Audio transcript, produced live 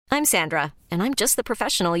I'm Sandra, and I'm just the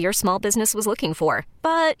professional your small business was looking for.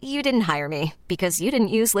 But you didn't hire me because you didn't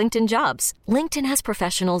use LinkedIn Jobs. LinkedIn has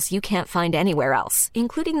professionals you can't find anywhere else,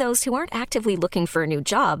 including those who aren't actively looking for a new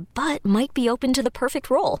job, but might be open to the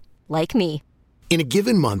perfect role, like me. In a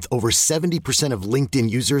given month, over 70% of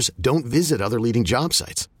LinkedIn users don't visit other leading job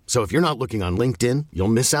sites. So if you're not looking on LinkedIn, you'll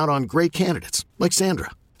miss out on great candidates like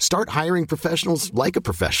Sandra. Start hiring professionals like a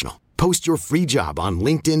professional. Post your free job on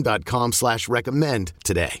linkedin.com/recommend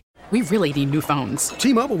today. We really need new phones.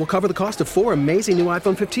 T-Mobile will cover the cost of 4 amazing new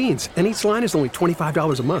iPhone 15s, and each line is only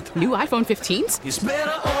 $25 a month. New iPhone 15s? It's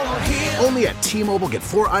better over here. Only at T-Mobile, get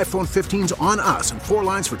 4 iPhone 15s on us and 4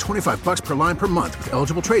 lines for $25 per line per month with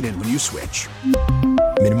eligible trade-in when you switch.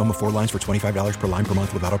 Minimum of 4 lines for $25 per line per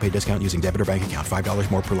month with autopay discount using debit or bank account. $5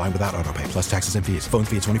 more per line without autopay, plus taxes and fees. Phone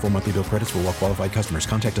fee at 24 monthly bill credits for well-qualified customers.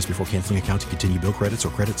 Contact us before canceling account to continue bill credits or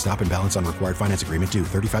credit stop and balance on required finance agreement due.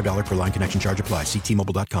 $35 per line connection charge applies. See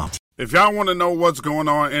T-Mobile.com. If y'all want to know what's going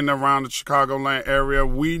on in and around the Chicagoland area,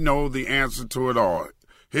 we know the answer to it all.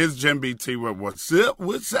 Here's Jen BT with What's Up,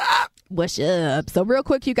 What's Up? What's up? So real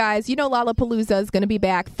quick, you guys, you know Lollapalooza is going to be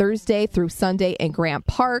back Thursday through Sunday in Grant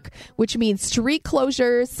Park, which means street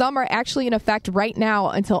closures. Some are actually in effect right now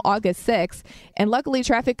until August 6th. And luckily,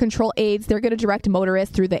 traffic control aides, they're going to direct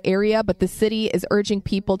motorists through the area, but the city is urging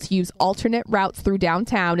people to use alternate routes through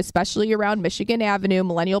downtown, especially around Michigan Avenue,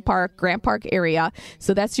 Millennial Park, Grant Park area.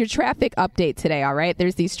 So that's your traffic update today, all right?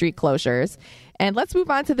 There's these street closures. And let's move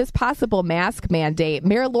on to this possible mask mandate.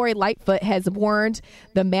 Mayor Lori Lightfoot has warned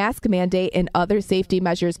the mask mandate and other safety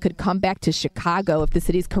measures could come back to Chicago if the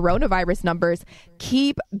city's coronavirus numbers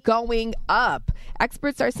keep going up.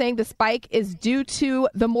 Experts are saying the spike is due to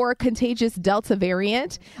the more contagious Delta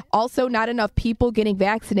variant. Also, not enough people getting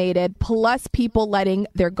vaccinated, plus people letting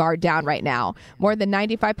their guard down right now. More than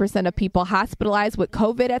 95% of people hospitalized with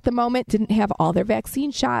COVID at the moment didn't have all their vaccine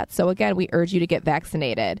shots. So again, we urge you to get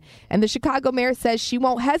vaccinated. And the Chicago mayor says she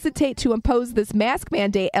won't hesitate to impose this mask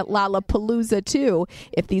mandate at Lollapalooza too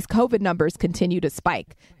if these COVID numbers continue to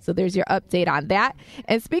spike. So there's your update on that.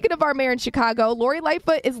 And speaking of our mayor in Chicago, Lori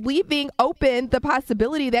Lightfoot is leaving open the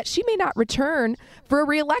possibility that she may not return for a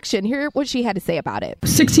re-election. Hear what she had to say about it.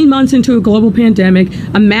 16 months into a global pandemic,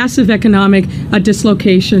 a massive economic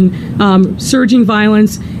dislocation, surging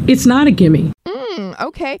violence, it's not a gimme.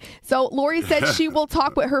 Okay. So Lori said she will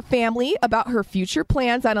talk with her family about her future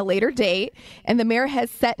plans on a later date. And the mayor has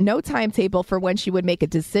set no timetable for when she would make a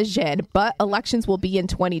decision, but elections will be in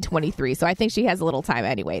 2023. So I think she has a little time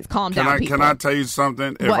anyways. Calm down, people. Can I tell you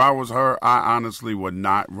something? If I was her, I honestly would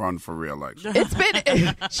not run for re-election.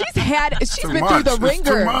 She's been through the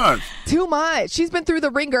ringer. Too much. She's been through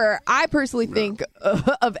the ringer. I personally think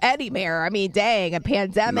of any mayor. I mean, dang, a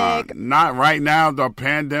pandemic. Not right now. The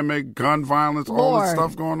pandemic, gun violence, all this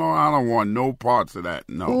stuff going on. I don't want no parts of that.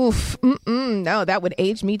 No. Oof. No, that would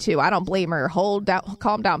age me too. I don't blame her.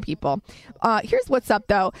 Calm down, people. Here's what's up,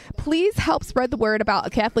 though. Please help spread the word about a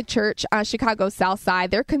Catholic church on Chicago's South Side.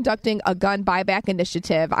 They're conducting a gun buyback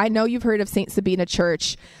initiative. I know you've heard of St. Sabina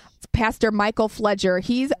Church. Pastor Michael Fledger,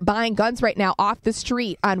 he's buying guns right now off the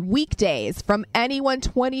street on weekdays from anyone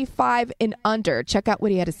 25 and under. Check out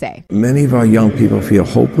what he had to say. Many of our young people feel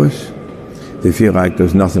hopeless. They feel like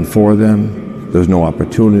there's nothing for them. There's no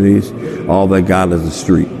opportunities. All they got is the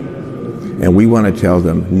street. And we want to tell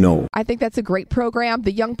them no. I think that's a great program.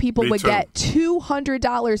 The young people would get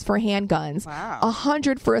 $200 for handguns,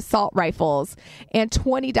 $100 for assault rifles, and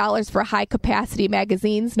 $20 for high-capacity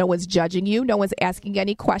magazines. No one's judging you. No one's asking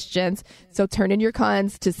any questions. So turn in your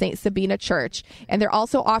guns to St. Sabina Church. And they're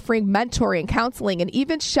also offering mentoring, counseling, and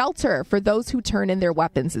even shelter for those who turn in their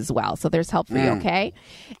weapons as well. So there's help for you, okay?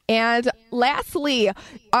 And lastly,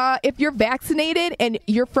 if you're vaccinated and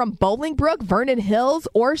you're from Bolingbrook, Vernon Hills,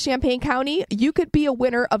 or Champaign County, you could be a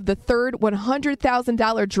winner of the third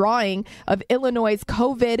 $100,000 drawing of Illinois'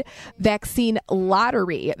 COVID vaccine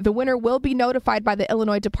lottery. The winner will be notified by the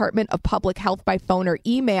Illinois Department of Public Health by phone or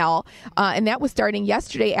email, and that was starting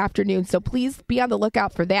yesterday afternoon, so please be on the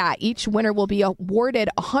lookout for that. Each winner will be awarded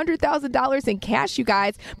 $100,000 in cash, you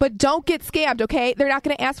guys, but don't get scammed, okay? They're not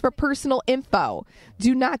going to ask for personal info.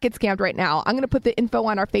 Do not get scammed right now. I'm going to put the info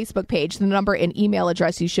on our Facebook page, the number and email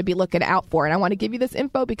address you should be looking out for, and I want to give you this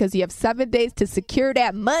info because you have 7 days to secure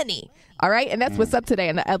that money. All right? And that's what's up today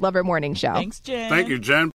on the Ed Lover Morning Show. Thanks, Jen. Thank you,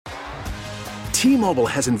 Jen. T-Mobile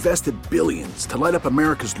has invested billions to light up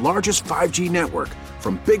America's largest 5G network,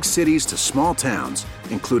 from big cities to small towns,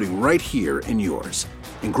 including right here in yours.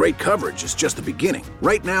 And great coverage is just the beginning.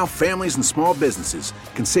 Right now, families and small businesses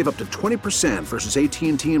can save up to 20% versus AT&T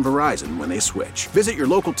and Verizon when they switch. Visit your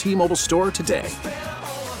local T-Mobile store today.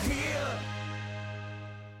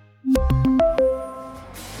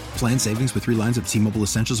 Plan savings with 3 lines of T-Mobile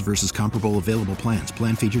Essentials versus comparable available plans.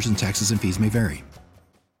 Plan features and taxes and fees may vary.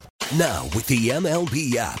 Now, with the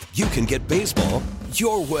MLB app, you can get baseball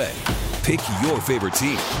your way. Pick your favorite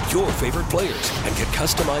team, your favorite players, and get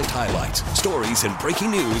customized highlights, stories, and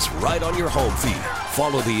breaking news right on your home feed.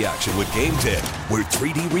 Follow the action with Game Day, where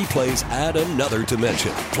 3D replays add another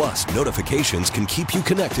dimension. Plus, notifications can keep you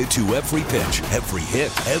connected to every pitch, every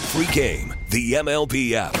hit, every game. The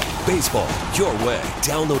MLB app. Baseball your way.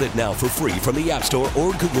 Download it now for free from the App Store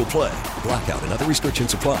or Google Play. Blackout and other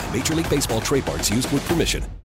restrictions apply. Major League Baseball trademarks used with permission.